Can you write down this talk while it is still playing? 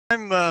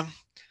I'm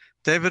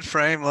David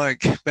Frame,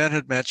 like Ben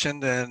had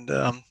mentioned, and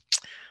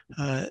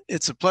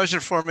it's a pleasure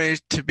for me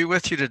to be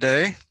with you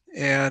today.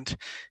 And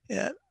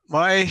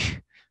my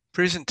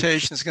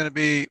presentation is going to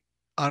be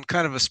on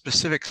kind of a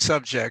specific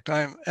subject.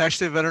 I'm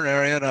actually a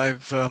veterinarian.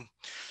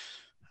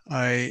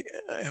 I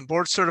am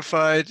board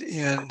certified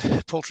in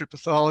poultry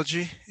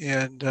pathology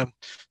and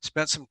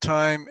spent some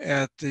time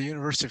at the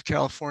University of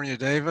California,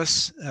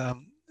 Davis,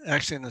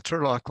 actually in the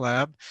Turlock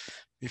lab,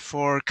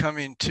 before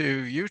coming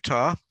to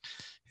Utah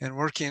and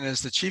working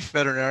as the chief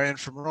veterinarian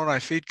for Moroni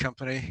Feed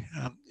Company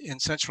in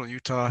central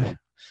Utah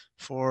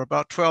for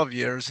about 12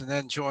 years, and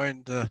then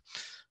joined the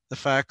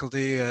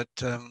faculty at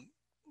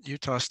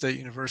Utah State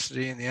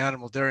University in the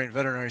Animal, Dairy, and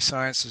Veterinary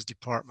Sciences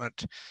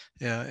Department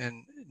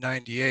in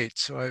 '98.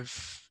 So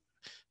I've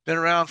been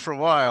around for a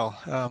while,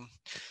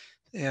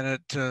 and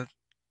it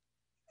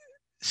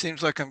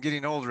seems like I'm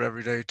getting older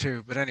every day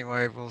too. But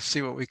anyway, we'll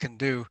see what we can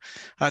do.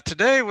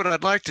 Today, what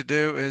I'd like to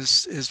do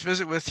is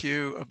visit with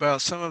you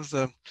about some of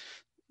the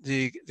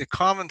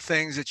common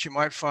things that you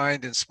might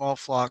find in small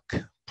flock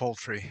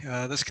poultry.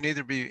 This can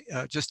either be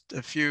just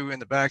a few in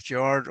the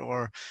backyard,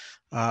 or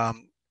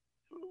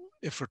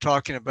if we're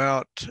talking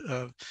about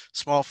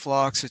small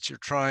flocks that you're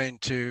trying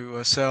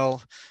to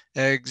sell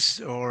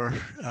eggs or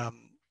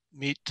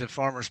meat to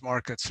farmers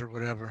markets or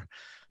whatever.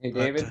 Hey,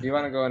 David, do you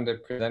want to go into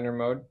presenter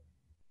mode?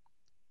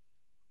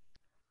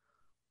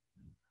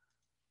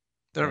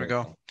 There we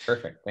go.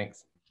 Perfect,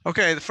 thanks.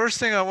 Okay, the first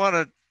thing I want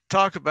to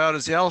talk about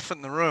is the elephant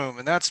in the room,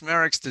 and that's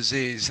Marek's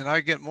disease. And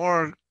I get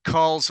more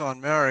calls on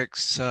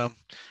Marek's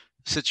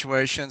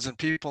situations and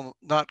people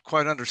not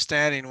quite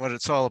understanding what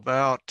it's all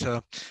about.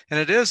 And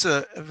it is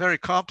a very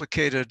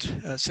complicated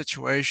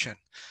situation.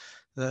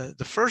 The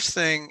first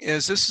thing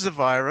is this is a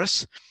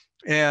virus,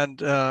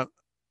 and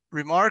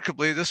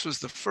remarkably, this was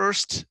the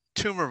first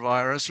tumor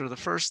virus or the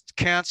first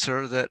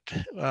cancer that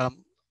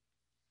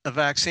a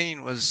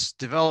vaccine was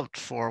developed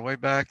for way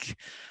back,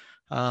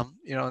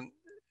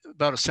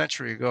 about a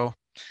century ago,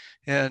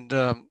 and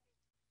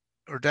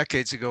or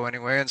decades ago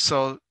anyway. And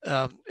so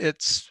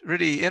it's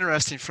really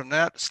interesting from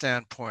that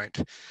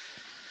standpoint.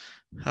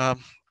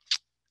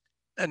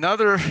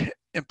 Another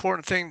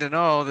important thing to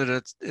know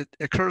that it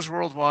occurs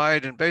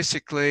worldwide, and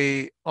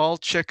basically all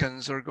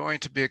chickens are going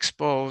to be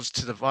exposed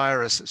to the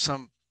virus at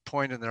some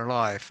point in their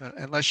life,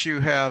 unless you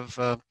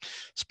have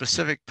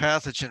specific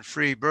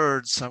pathogen-free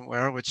birds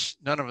somewhere, which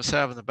none of us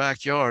have in the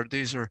backyard.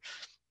 These are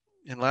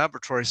in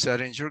laboratory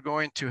settings. You're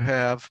going to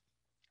have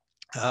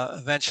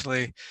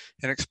eventually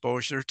an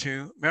exposure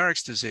to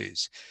Marek's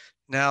disease.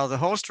 Now, the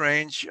host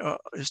range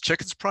is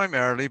chickens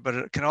primarily, but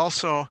it can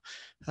also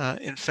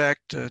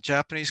infect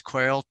Japanese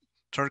quail,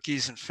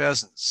 turkeys, and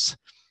pheasants.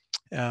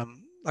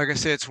 Like I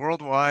say, it's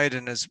worldwide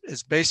and is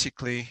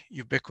basically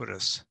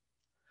ubiquitous.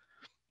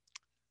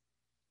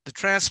 The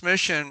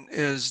transmission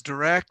is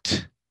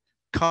direct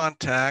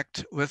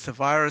contact with the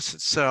virus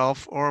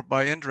itself, or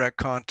by indirect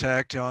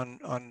contact on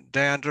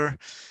dander,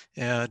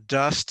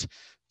 dust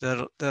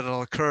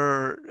that'll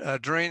occur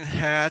during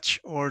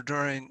hatch or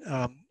during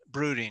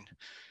brooding,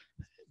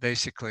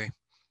 basically.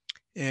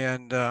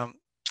 And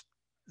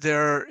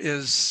there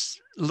is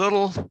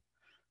little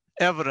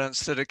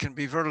evidence that it can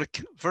be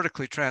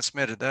vertically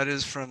transmitted. That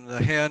is, from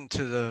the hen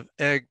to the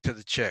egg to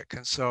the chick.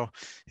 And so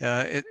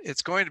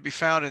it's going to be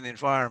found in the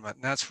environment,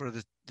 and that's where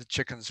the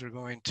chickens are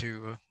going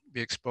to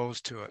be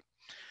exposed to it.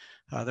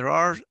 There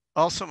are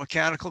also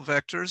mechanical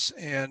vectors,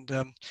 and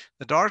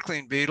the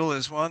darkling beetle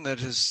is one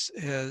that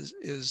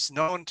is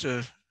known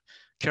to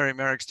carry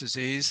Marek's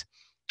disease,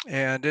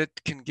 and it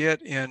can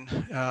get in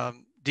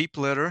deep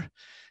litter.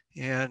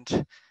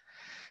 And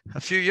a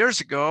few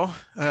years ago,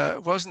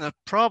 it wasn't a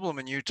problem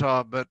in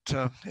Utah, but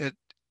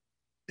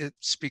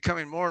it's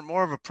becoming more and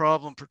more of a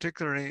problem,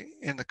 particularly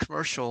in the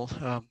commercial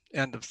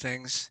end of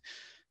things,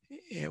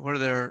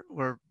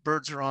 where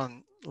birds are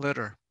on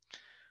litter.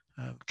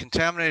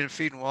 Contaminated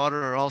feed and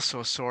water are also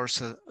a source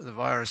of the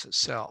virus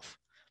itself.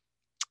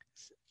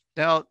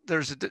 Now,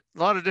 there's a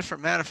lot of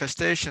different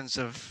manifestations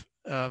of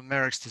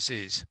Marek's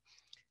disease.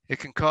 It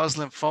can cause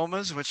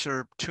lymphomas, which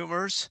are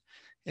tumors,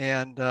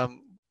 and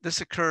this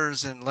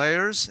occurs in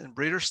layers, in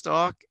breeder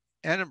stock,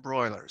 and in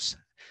broilers.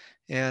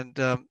 And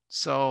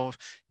so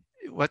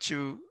what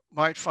you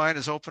might find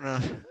is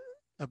open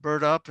a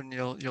bird up, and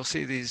you'll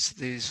see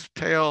these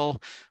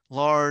pale,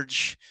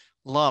 large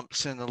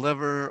lumps in the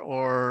liver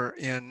or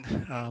in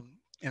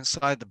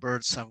inside the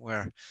bird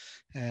somewhere.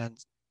 And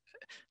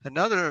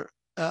another,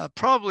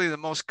 probably the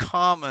most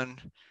common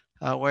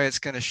way it's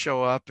going to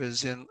show up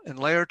is in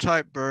layer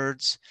type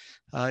birds.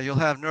 You'll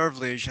have nerve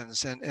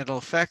lesions, and it'll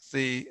affect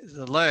the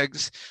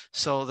legs,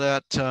 so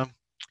that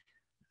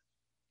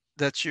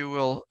that you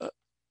will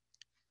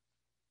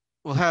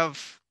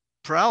have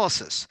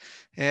paralysis,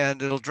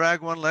 and it'll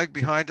drag one leg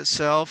behind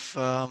itself.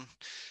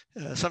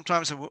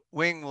 Sometimes a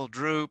wing will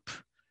droop,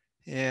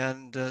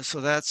 and so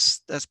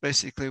that's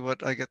basically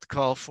what I get the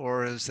call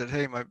for, is that,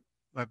 hey, my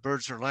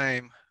birds are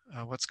lame.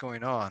 What's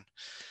going on?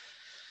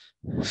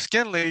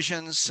 Skin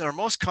lesions are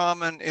most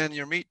common in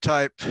your meat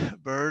type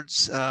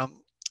birds.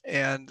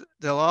 and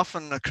they'll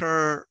often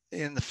occur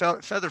in the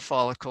feather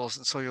follicles,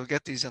 and so you'll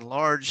get these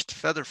enlarged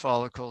feather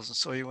follicles. And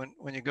so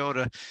when you go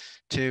to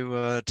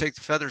take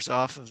the feathers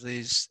off of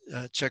these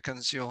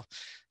chickens, you'll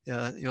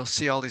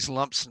see all these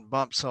lumps and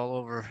bumps all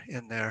over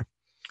in there.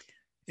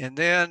 And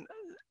then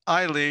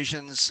eye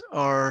lesions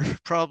are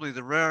probably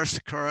the rarest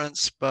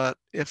occurrence, but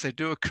if they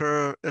do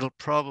occur, it'll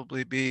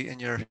probably be in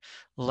your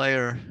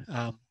layer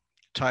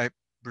type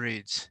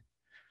breeds.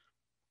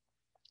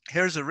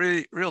 Here's a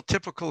real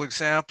typical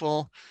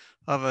example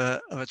of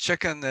a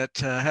chicken that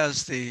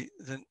has the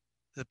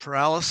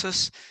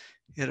paralysis.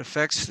 It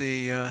affects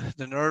the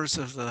nerves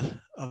of the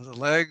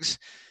legs,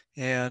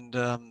 and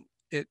a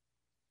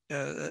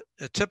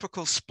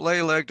typical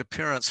splay-legged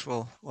appearance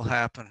will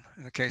happen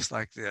in a case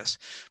like this.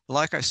 But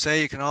like I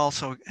say, you can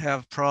also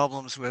have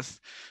problems with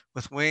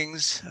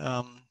wings,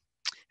 and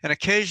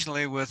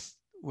occasionally with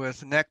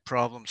neck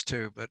problems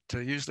too. But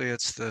usually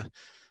it's the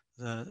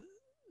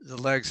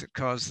legs that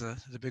cause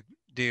the big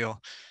deal.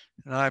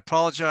 And I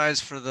apologize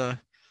for the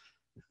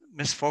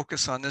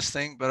misfocus on this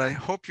thing, but I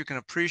hope you can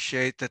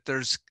appreciate that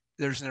there's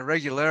an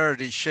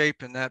irregularity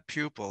shape in that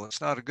pupil.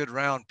 It's not a good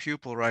round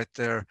pupil right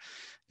there.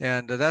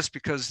 And that's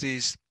because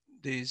these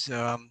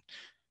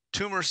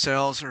tumor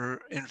cells are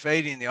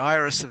invading the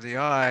iris of the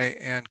eye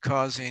and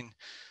causing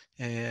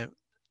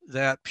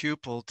that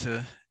pupil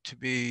to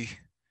be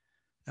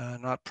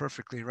not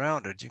perfectly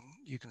rounded.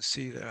 You can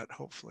see that,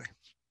 hopefully.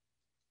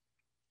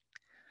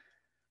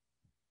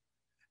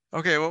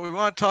 Okay, what we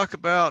want to talk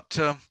about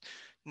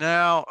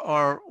now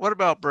are, what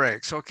about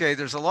breaks? Okay,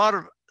 there's a lot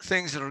of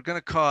things that are going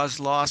to cause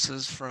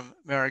losses from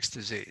Marek's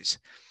disease.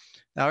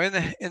 Now, in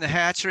the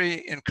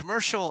hatchery, in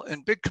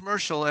big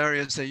commercial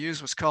areas, they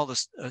use what's called a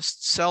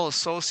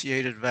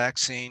cell-associated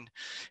vaccine.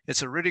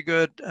 It's a really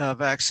good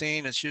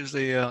vaccine. It's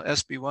usually a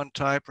SB1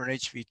 type or an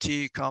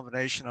HVT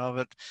combination of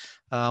it.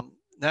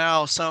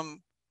 Now,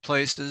 some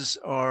places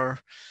are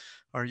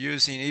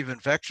using even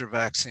vector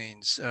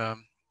vaccines,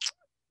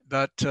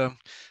 but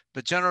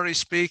generally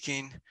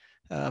speaking,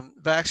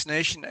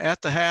 vaccination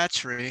at the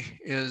hatchery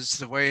is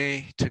the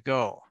way to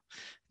go.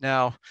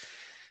 Now,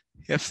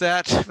 if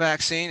that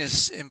vaccine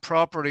is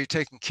improperly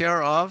taken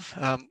care of,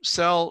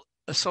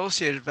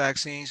 cell-associated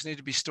vaccines need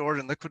to be stored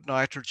in liquid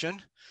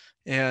nitrogen,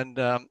 and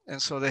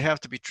so they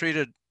have to be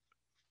treated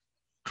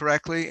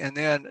correctly and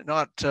then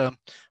not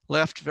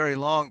left very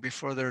long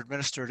before they're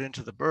administered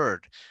into the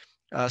bird.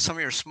 Some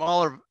of your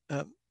smaller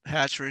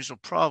hatcheries will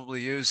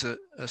probably use a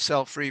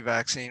cell-free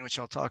vaccine, which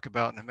I'll talk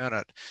about in a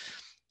minute.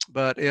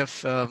 But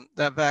if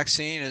that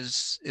vaccine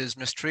is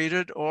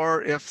mistreated,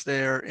 or if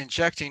they're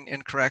injecting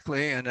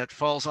incorrectly and it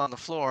falls on the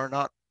floor,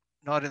 not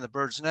in the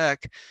bird's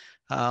neck,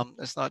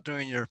 it's not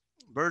doing your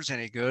birds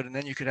any good. And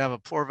then you could have a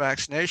poor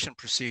vaccination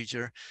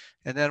procedure.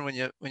 And then when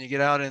you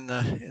get out in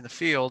the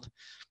field,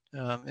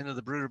 into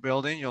the brooder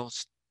building,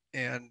 into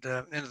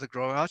the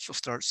grow out, you'll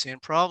start seeing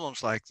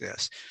problems like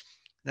this.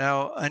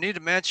 Now, I need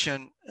to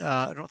mention,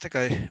 I don't think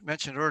I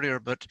mentioned earlier,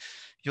 but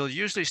you'll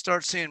usually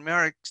start seeing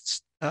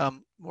Marek's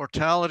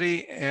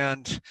mortality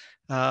and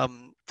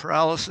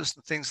paralysis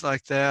and things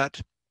like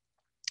that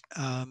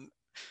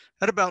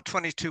at about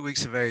 22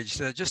 weeks of age,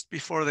 just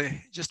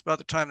about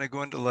the time they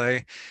go into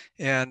lay.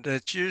 And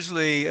it's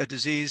usually a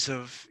disease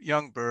of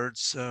young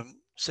birds,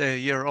 say a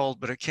year old,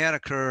 but it can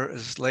occur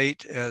as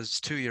late as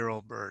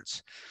 2-year-old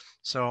birds.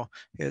 So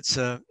it's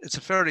a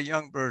fairly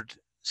young bird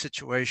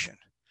situation.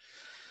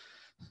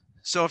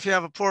 So if you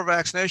have a poor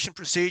vaccination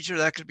procedure,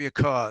 that could be a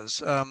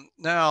cause.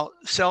 Now,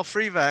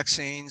 cell-free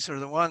vaccines are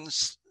the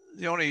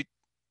only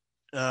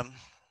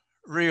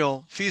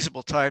real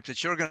feasible type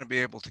that you're going to be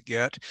able to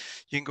get.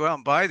 You can go out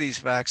and buy these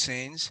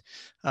vaccines.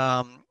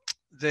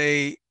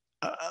 You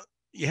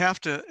have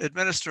to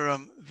administer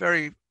them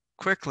very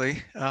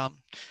quickly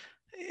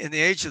in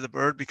the age of the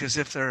bird, because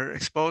if they're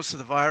exposed to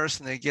the virus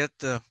and they get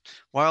the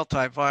wild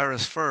type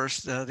virus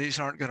first, these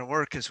aren't going to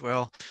work as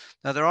well.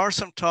 Now, there are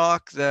some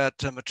talk that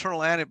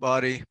maternal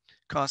antibody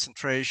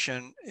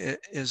concentration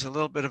is a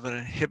little bit of an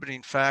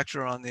inhibiting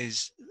factor on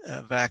these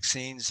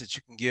vaccines that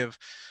you can give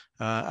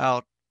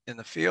out in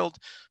the field.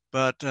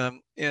 But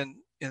in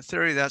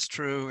theory, that's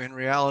true. In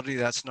reality,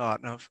 that's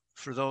not. Now,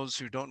 for those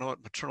who don't know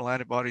what maternal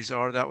antibodies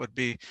are, that would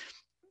be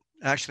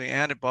actually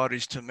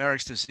antibodies to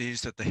Marek's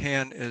disease that the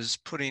hen is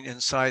putting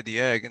inside the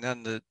egg, and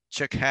then the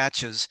chick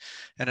hatches,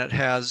 and it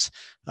has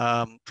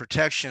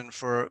protection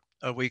for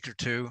a week or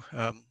two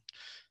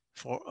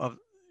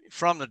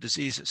from the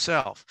disease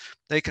itself.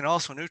 They can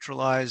also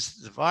neutralize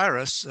the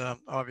virus,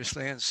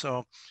 obviously, and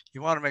so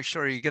you want to make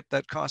sure you get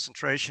that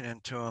concentration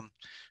into them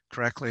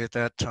correctly at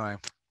that time.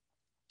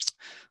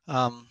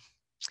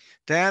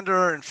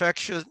 Dander,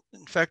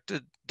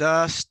 infected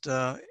dust,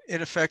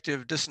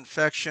 ineffective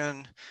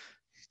disinfection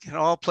can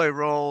all play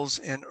roles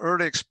in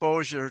early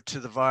exposure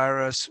to the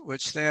virus,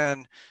 which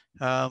then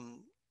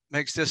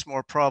makes this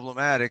more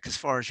problematic as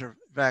far as your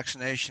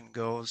vaccination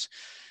goes.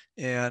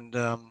 And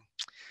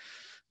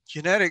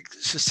genetic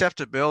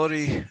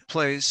susceptibility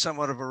plays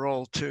somewhat of a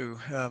role too.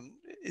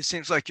 It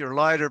seems like your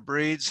lighter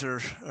breeds are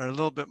a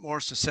little bit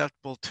more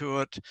susceptible to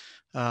it.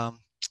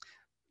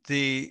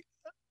 the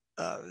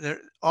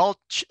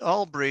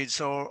all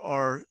breeds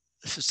are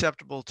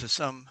susceptible to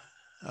some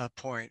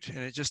point, and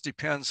it just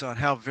depends on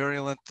how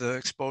virulent the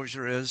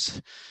exposure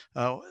is,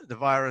 the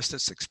virus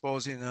that's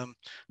exposing them,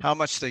 how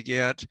much they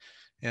get,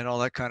 and all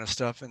that kind of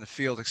stuff in the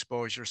field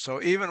exposure.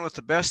 So even with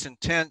the best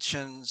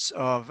intentions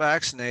of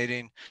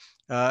vaccinating,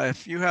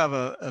 if you have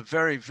a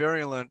very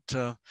virulent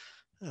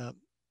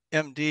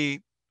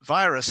MD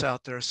virus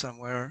out there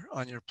somewhere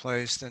on your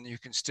place, then you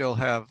can still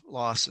have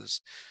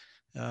losses.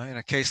 In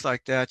a case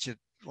like that, you'd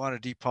want to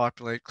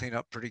depopulate, clean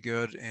up pretty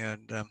good,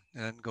 and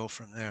go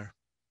from there.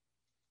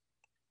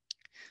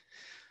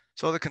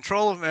 So the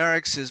control of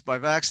Merrick's is by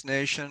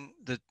vaccination.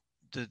 The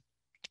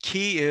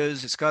key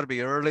is it's got to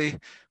be early,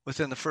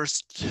 within the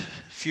first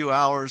few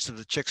hours of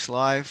the chick's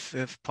life,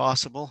 if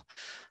possible,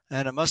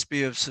 and it must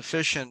be of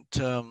sufficient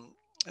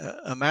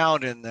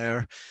amount in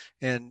there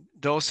and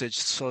dosage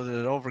so that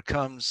it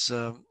overcomes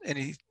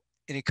any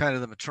kind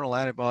of the maternal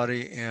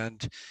antibody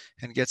and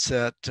gets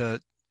that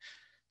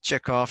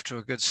chick off to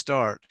a good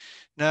start.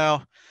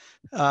 Now,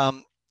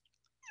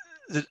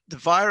 the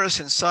virus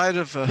inside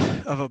of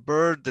a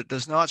bird that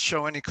does not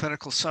show any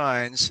clinical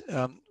signs,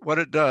 what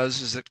it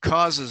does is it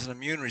causes an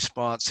immune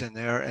response in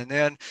there, and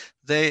then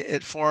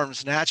it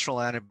forms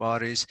natural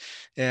antibodies,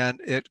 and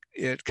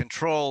it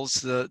controls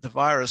the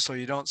virus, so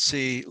you don't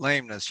see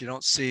lameness, you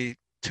don't see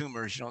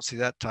tumors, you don't see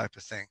that type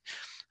of thing.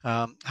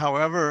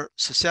 However,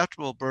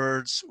 susceptible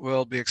birds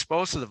will be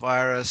exposed to the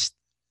virus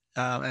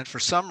and for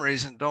some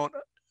reason don't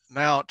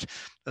mount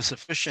a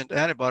sufficient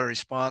antibody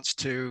response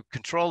to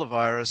control the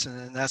virus, and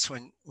then that's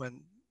when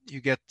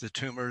you get the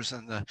tumors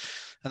and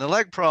the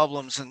leg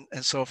problems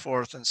and so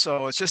forth. And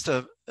so it's just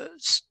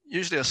it's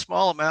usually a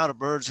small amount of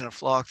birds in a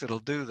flock that'll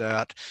do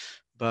that,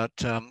 but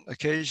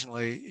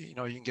occasionally, you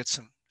can get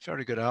some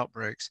fairly good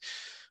outbreaks.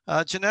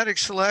 Genetic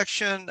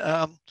selection,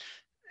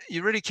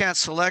 you really can't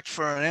select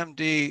for an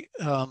MD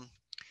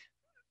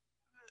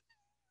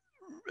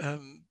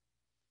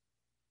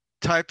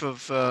type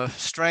of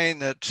strain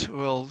that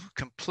will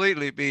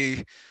completely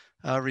be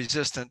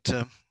resistant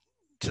to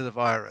the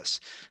virus.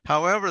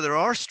 However, there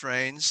are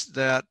strains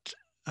that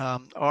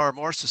are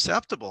more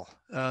susceptible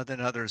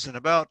than others. And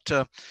about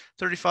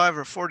 35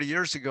 or 40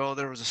 years ago,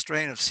 there was a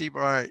strain of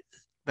Seabright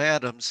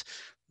bantams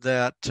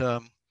that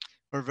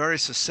were very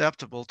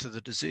susceptible to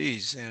the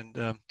disease. And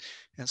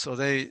so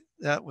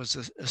that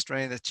was a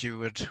strain that you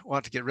would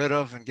want to get rid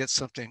of and get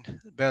something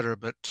better.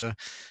 But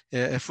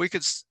if we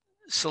could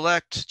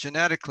select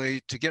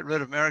genetically to get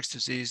rid of Merrick's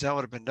disease, that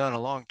would have been done a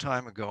long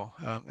time ago.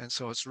 And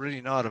so it's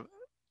really not a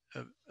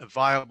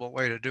viable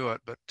way to do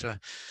it, but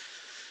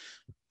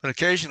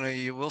occasionally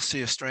you will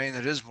see a strain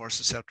that is more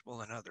susceptible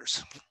than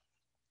others.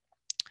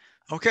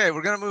 Okay,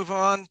 we're going to move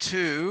on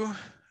to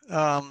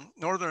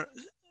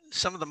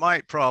some of the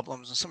mite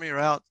problems and some of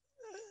your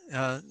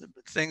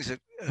things that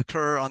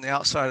occur on the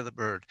outside of the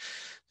bird.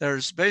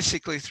 There's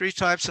basically three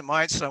types of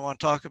mites that I want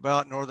to talk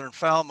about: northern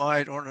fowl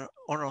mite,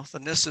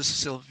 Ornithonissus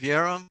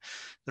silvierum,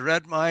 the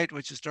red mite,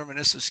 which is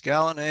Dermonissus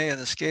gallinae, and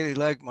the scaly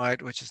leg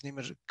mite, which is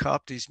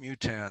Nematocopptes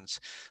mutans.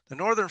 The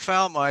northern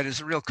fowl mite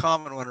is a real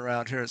common one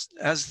around here.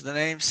 As the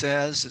name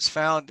says, it's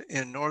found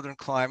in northern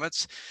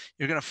climates.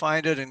 You're going to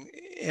find it in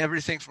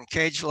everything from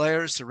cage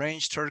layers to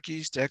range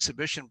turkeys to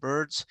exhibition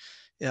birds,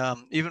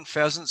 even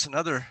pheasants and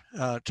other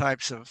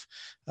types of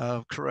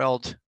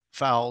corralled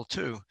fowl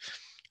too.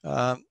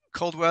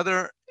 Cold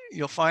weather,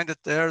 you'll find it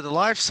there. The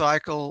life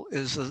cycle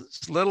is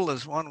as little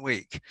as 1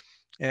 week.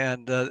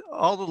 And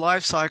all the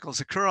life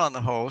cycles occur on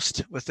the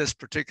host with this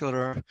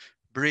particular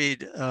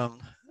breed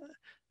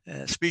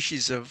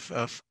species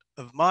of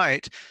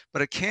mite,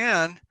 but it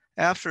can,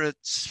 after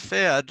it's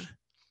fed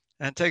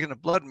and taken a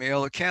blood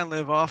meal, it can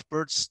live off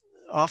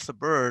the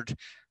bird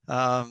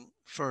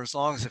for as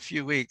long as a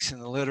few weeks in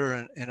the litter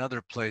and in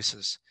other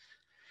places.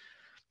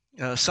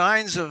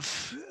 Signs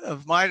of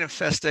mite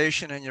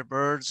infestation in your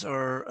birds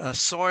are a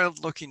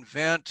soiled looking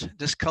vent,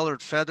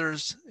 discolored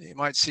feathers. You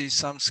might see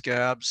some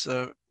scabs.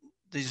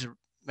 These are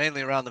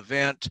mainly around the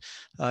vent.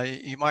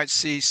 You might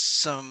see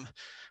some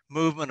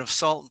movement of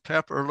salt and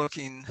pepper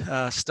looking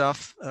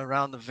stuff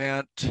around the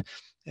vent,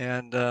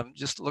 and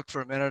just look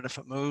for a minute. If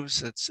it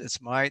moves, it's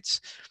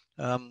mites.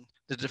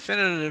 The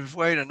definitive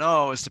way to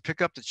know is to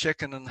pick up the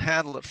chicken and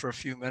handle it for a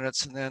few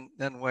minutes and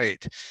then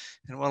wait.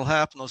 And what'll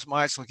happen, those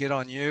mites will get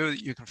on you.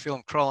 You can feel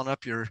them crawling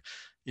up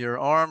your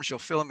arms. You'll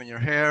feel them in your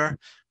hair,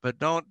 but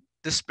don't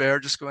despair.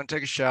 Just go and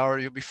take a shower.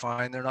 You'll be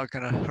fine. They're not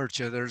going to hurt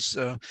you. There's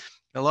a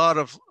lot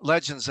of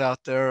legends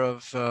out there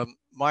of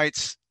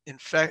mites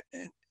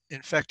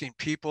infecting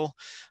people.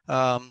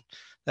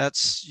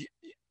 That's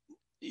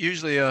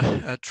usually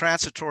a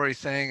transitory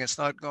thing.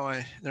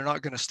 They're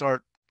not going to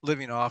start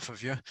living off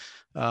of you,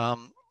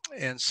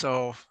 and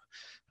so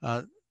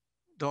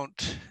don't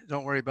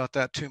worry about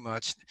that too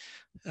much.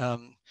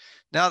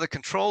 Now the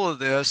control of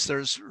this,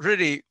 there's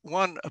really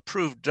one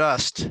approved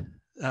dust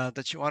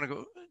that you want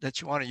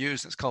to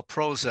use. It's called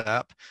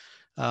Prozap.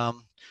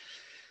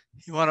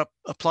 You want to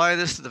apply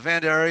this to the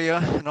vent area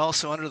and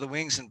also under the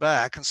wings and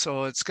back, and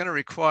so it's going to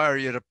require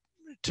you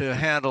to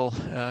handle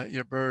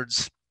your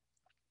birds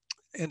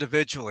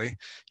individually.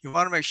 You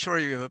want to make sure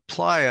you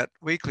apply it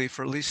weekly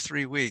for at least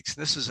 3 weeks.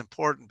 This is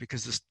important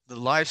because the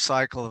life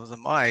cycle of the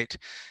mite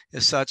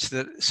is such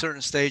that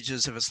certain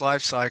stages of its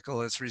life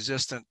cycle it's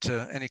resistant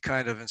to any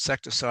kind of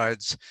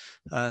insecticides.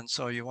 And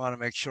so you want to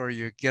make sure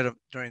you get them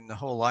during the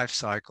whole life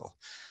cycle.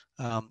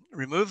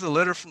 Remove the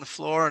litter from the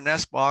floor and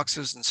nest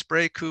boxes and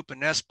spray coop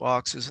and nest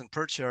boxes and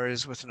perch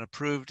areas with an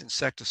approved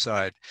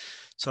insecticide.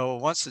 So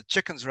once the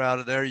chickens are out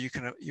of there, you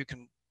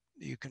can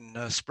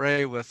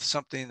spray with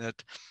something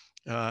that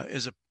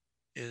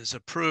is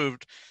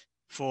approved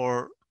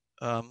for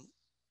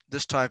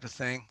this type of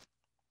thing,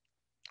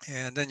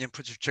 and then you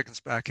put your chickens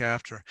back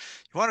after.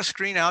 You want to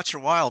screen out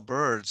your wild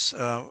birds,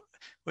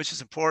 which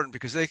is important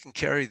because they can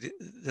carry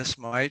this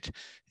mite,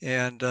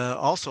 and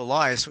also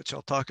lice, which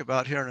I'll talk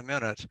about here in a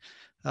minute.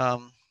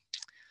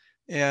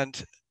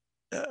 And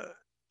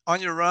on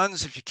your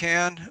runs, if you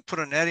can, put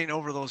a netting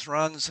over those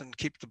runs and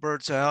keep the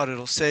birds out.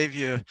 It'll save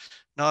you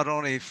not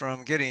only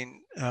from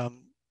getting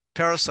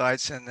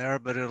parasites in there,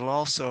 but it'll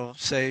also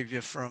save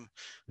you from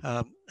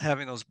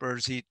having those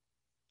birds eat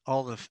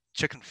all the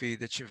chicken feed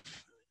that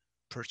you've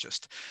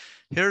purchased.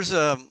 Here's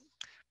a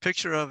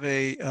picture of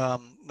a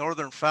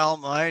northern fowl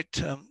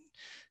mite,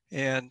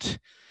 and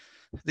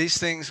these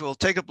things will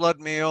take a blood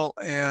meal,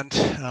 and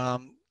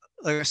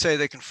like I say,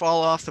 they can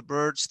fall off the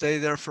bird, stay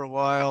there for a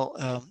while,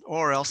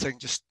 or else they can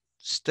just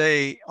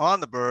stay on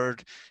the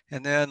bird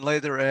and then lay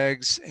their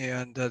eggs,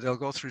 and they'll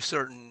go through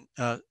certain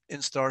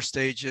instar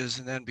stages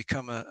and then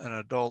become an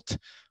adult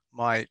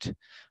mite.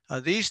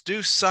 These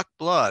do suck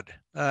blood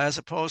as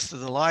opposed to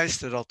the lice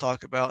that I'll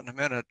talk about in a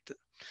minute.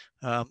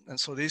 And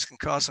so these can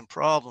cause some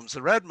problems.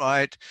 The red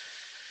mite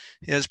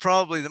is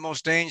probably the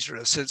most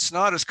dangerous. It's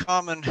not as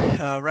common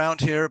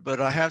around here, but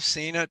I have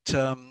seen it.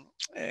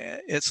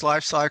 Its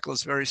life cycle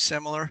is very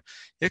similar.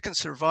 It can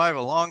survive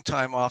a long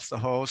time off the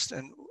host,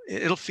 and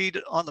it'll feed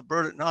on the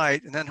bird at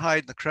night and then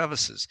hide in the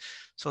crevices.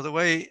 So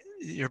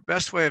your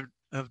best way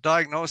of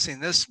diagnosing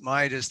this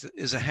mite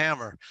is a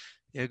hammer.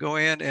 You go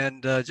in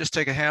and just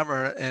take a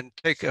hammer and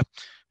take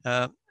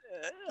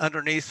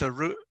underneath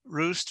a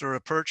roost or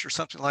a perch or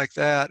something like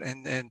that,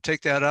 and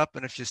take that up.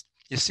 And if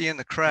you see in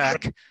the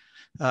crack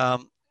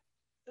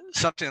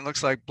something that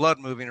looks like blood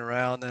moving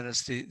around, then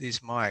it's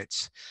these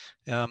mites.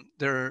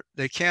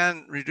 They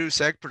can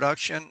reduce egg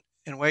production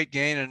and weight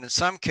gain, and in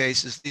some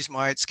cases, these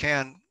mites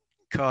can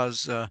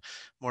cause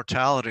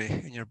mortality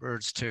in your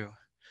birds too.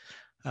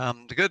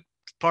 The good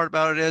part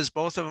about it is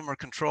both of them are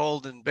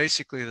controlled in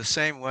basically the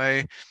same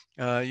way.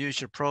 Use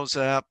your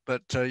Prozac,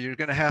 but you're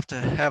going to have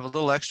a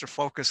little extra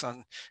focus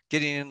on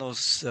getting in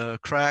those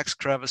cracks,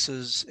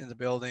 crevices in the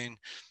building.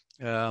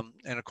 And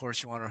of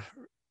course, you want to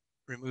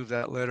remove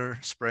that litter,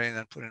 spray, and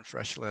then put in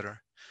fresh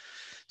litter.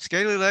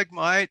 Scaly leg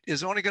mite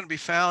is only going to be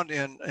found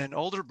in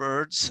older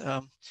birds,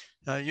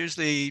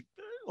 usually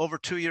over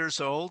 2 years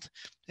old.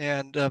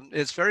 And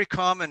it's very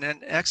common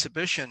in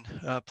exhibition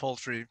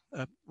poultry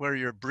where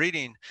you're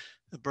breeding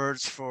the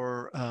birds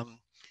for,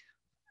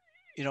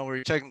 where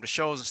you take them to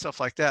shows and stuff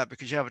like that,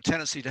 because you have a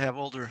tendency to have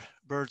older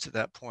birds at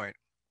that point.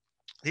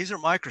 These are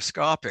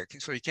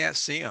microscopic, so you can't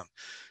see them,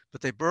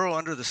 but they burrow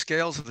under the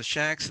scales of the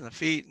shanks and the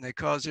feet, and they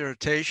cause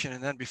irritation.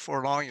 And then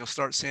before long, you'll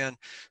start seeing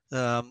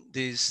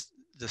the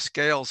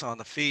scales on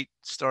the feet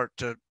start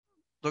to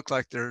look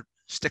like they're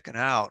sticking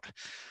out.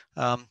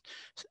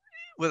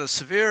 With a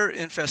severe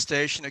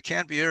infestation, it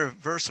can be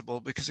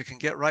irreversible because it can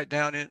get right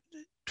down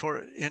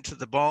into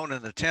the bone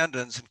and the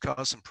tendons and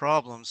cause some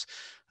problems.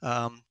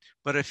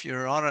 But if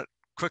you're on it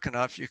quick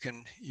enough, you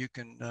can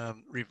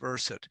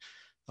reverse it.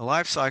 The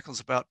life cycle is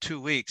about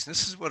 2 weeks.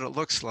 This is what it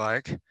looks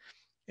like.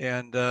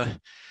 And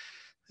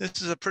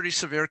this is a pretty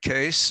severe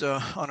case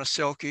on a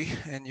silky,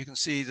 and you can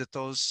see that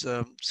those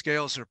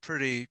scales are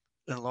pretty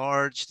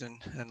enlarged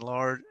and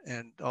large,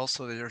 and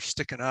also they're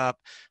sticking up.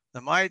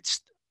 The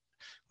mites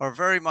are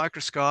very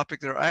microscopic.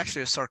 They're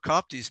actually a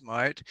Sarcoptes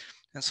mite,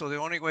 and so the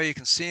only way you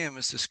can see them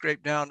is to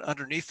scrape down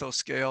underneath those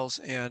scales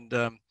and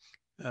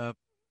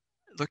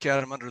look at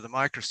them under the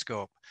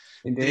microscope.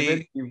 Hey,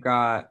 David, you've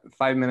got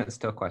 5 minutes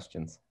till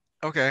questions.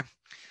 Okay.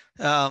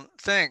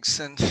 Thanks.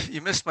 And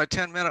you missed my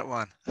 10-minute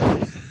one.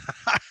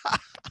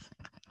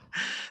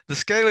 The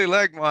scaly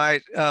leg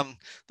mite,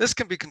 this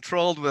can be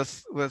controlled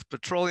with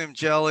petroleum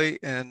jelly,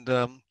 and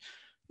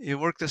you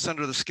work this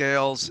under the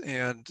scales,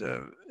 and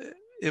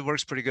it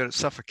works pretty good. It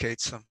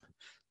suffocates them.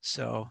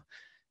 So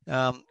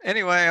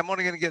anyway, I'm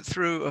only going to get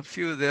through a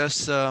few of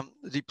this. The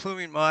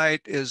depluming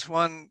mite is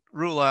one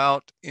rule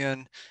out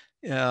in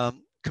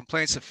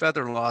complaints of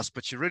feather loss,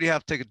 but you really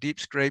have to take a deep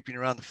scraping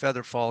around the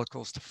feather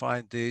follicles to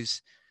find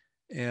these.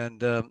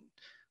 And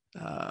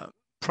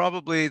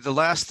probably the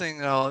last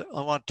thing I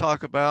want to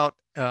talk about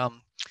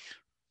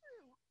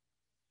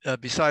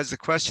besides the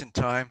question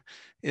time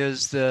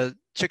is the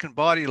chicken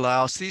body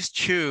louse. These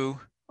chew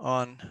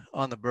on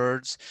the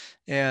birds,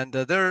 and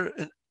their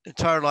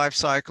entire life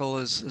cycle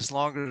is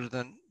longer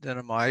than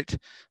a mite,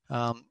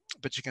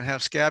 but you can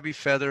have scabby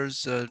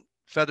feathers,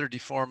 feather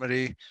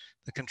deformity.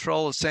 The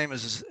control is the same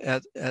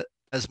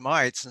as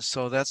mites, and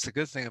so that's the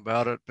good thing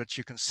about it. But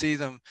you can see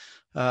them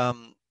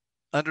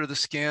under the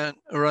skin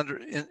or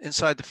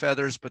inside the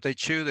feathers, but they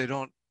chew.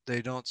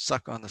 They don't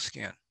suck on the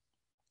skin.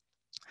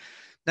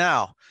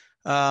 Now,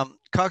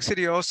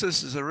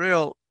 coccidiosis is a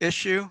real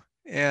issue,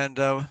 and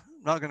I'm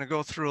not going to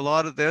go through a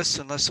lot of this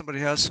unless somebody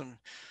has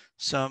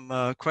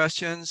some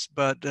questions.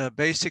 But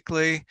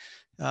basically,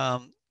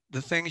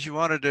 the things you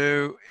want to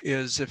do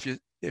is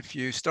if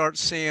you start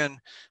seeing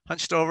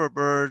hunched over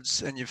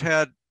birds and you've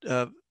had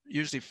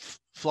usually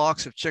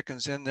flocks of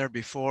chickens in there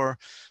before,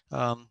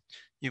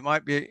 you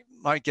might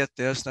get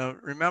this. Now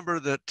remember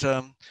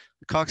that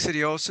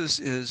coccidiosis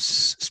is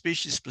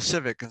species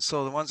specific, and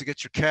so the ones that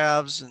get your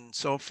calves and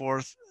so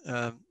forth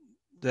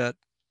that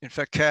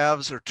infect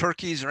calves or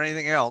turkeys or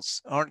anything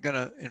else aren't going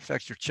to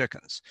infect your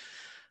chickens.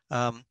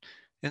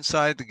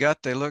 Inside the gut,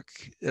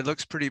 it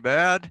looks pretty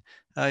bad.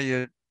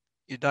 You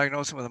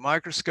diagnose them with a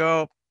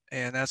microscope,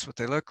 and that's what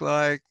they look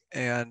like,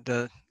 and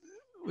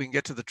we can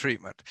get to the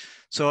treatment.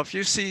 So if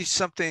you see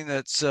something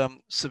that's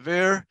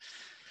severe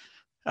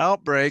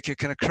outbreak, it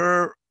can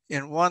occur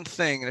in one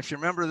thing. And if you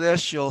remember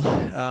this,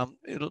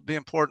 it'll be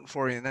important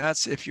for you. And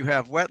that's if you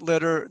have wet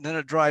litter and then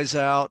it dries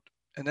out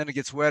and then it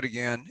gets wet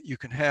again, you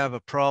can have a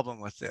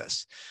problem with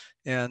this.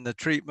 And the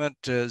treatment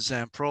is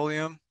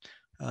Amprolium.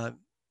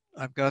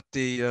 I've got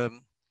the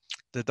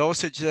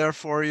dosage there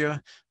for you,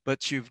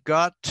 but you've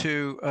got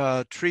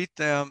to treat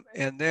them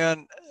and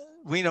then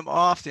wean them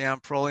off the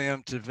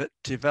Amprolium to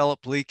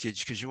develop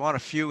leakage, because you want a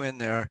few in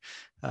there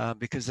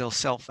because they'll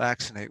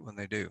self-vaccinate when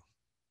they do.